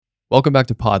Welcome back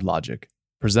to Pod Logic,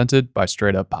 presented by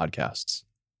Straight Up Podcasts.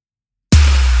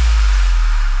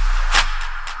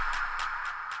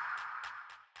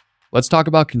 Let's talk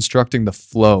about constructing the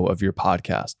flow of your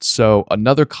podcast. So,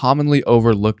 another commonly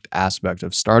overlooked aspect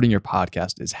of starting your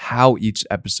podcast is how each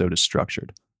episode is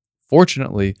structured.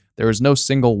 Fortunately, there is no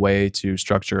single way to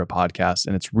structure a podcast,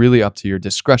 and it's really up to your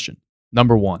discretion.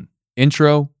 Number 1,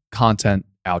 intro, content,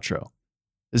 outro.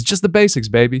 It's just the basics,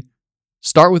 baby.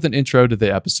 Start with an intro to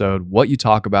the episode, what you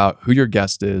talk about, who your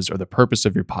guest is, or the purpose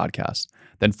of your podcast.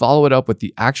 Then follow it up with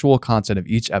the actual content of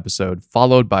each episode,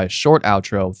 followed by a short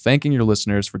outro thanking your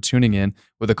listeners for tuning in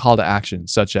with a call to action,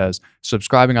 such as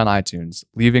subscribing on iTunes,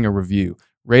 leaving a review,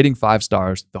 rating 5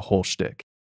 stars, the whole shtick.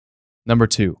 Number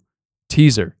 2,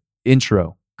 teaser,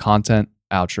 intro, content,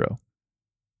 outro.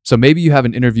 So maybe you have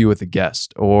an interview with a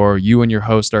guest, or you and your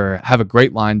host have a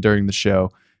great line during the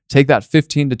show. Take that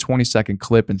 15 to 20 second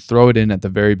clip and throw it in at the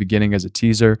very beginning as a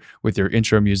teaser with your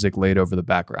intro music laid over the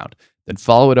background. Then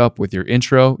follow it up with your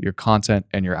intro, your content,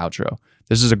 and your outro.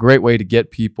 This is a great way to get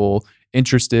people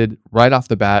interested right off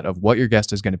the bat of what your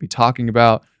guest is going to be talking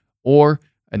about, or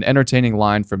an entertaining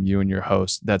line from you and your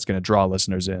host that's going to draw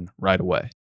listeners in right away.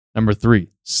 Number 3,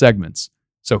 segments.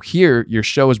 So here, your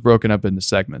show is broken up into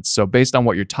segments. So based on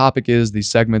what your topic is, these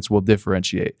segments will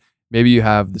differentiate. Maybe you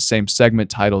have the same segment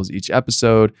titles each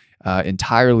episode,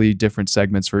 entirely different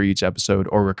segments for each episode,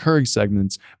 or recurring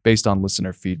segments based on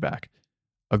listener feedback.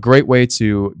 A great way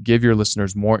to give your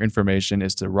listeners more information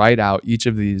is to write out each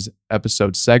of these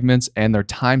episode segments and their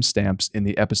timestamps in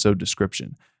the episode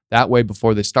description. That way,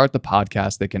 before they start the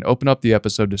podcast, they can open up the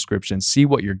episode description, see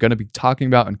what you're going to be talking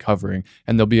about and covering,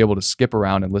 and they'll be able to skip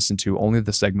around and listen to only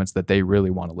the segments that they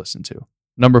really want to listen to.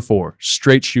 Number 4,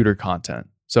 straight shooter content.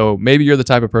 So maybe you're the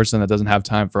type of person that doesn't have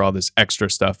time for all this extra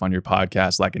stuff on your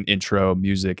podcast, like an intro,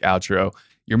 music, outro.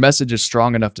 Your message is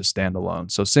strong enough to stand alone.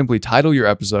 So simply title your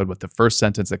episode with the first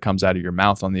sentence that comes out of your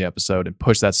mouth on the episode and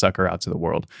push that sucker out to the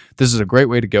world. This is a great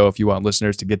way to go if you want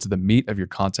listeners to get to the meat of your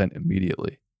content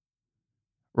immediately.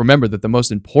 Remember that the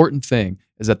most important thing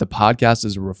is that the podcast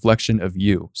is a reflection of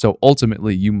you. So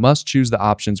ultimately, you must choose the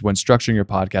options when structuring your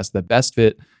podcast that best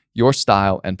fit your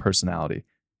style and personality.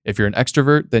 If you're an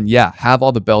extrovert, then have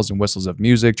all the bells and whistles of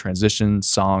music, transitions,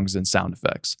 songs, and sound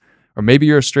effects. Or maybe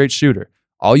you're a straight shooter.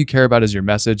 All you care about is your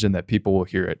message and that people will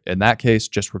hear it. In that case,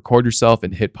 just record yourself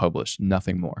and hit publish,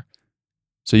 nothing more.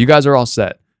 So you guys are all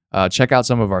set. Check out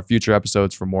some of our future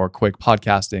episodes for more quick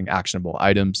podcasting actionable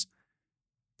items.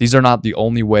 These are not the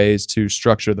only ways to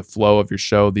structure the flow of your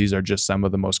show. These are just some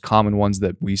of the most common ones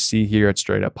that we see here at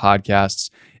Straight Up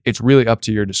Podcasts. It's really up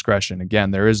to your discretion.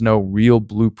 Again, there is no real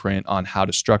blueprint on how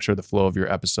to structure the flow of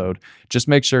your episode. Just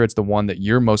make sure it's the one that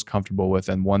you're most comfortable with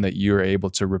and one that you're able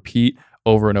to repeat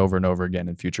over and over and over again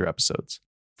in future episodes.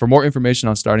 For more information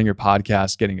on starting your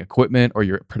podcast, getting equipment, or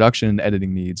your production and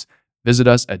editing needs, visit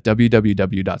us at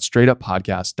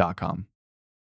www.straightuppodcast.com.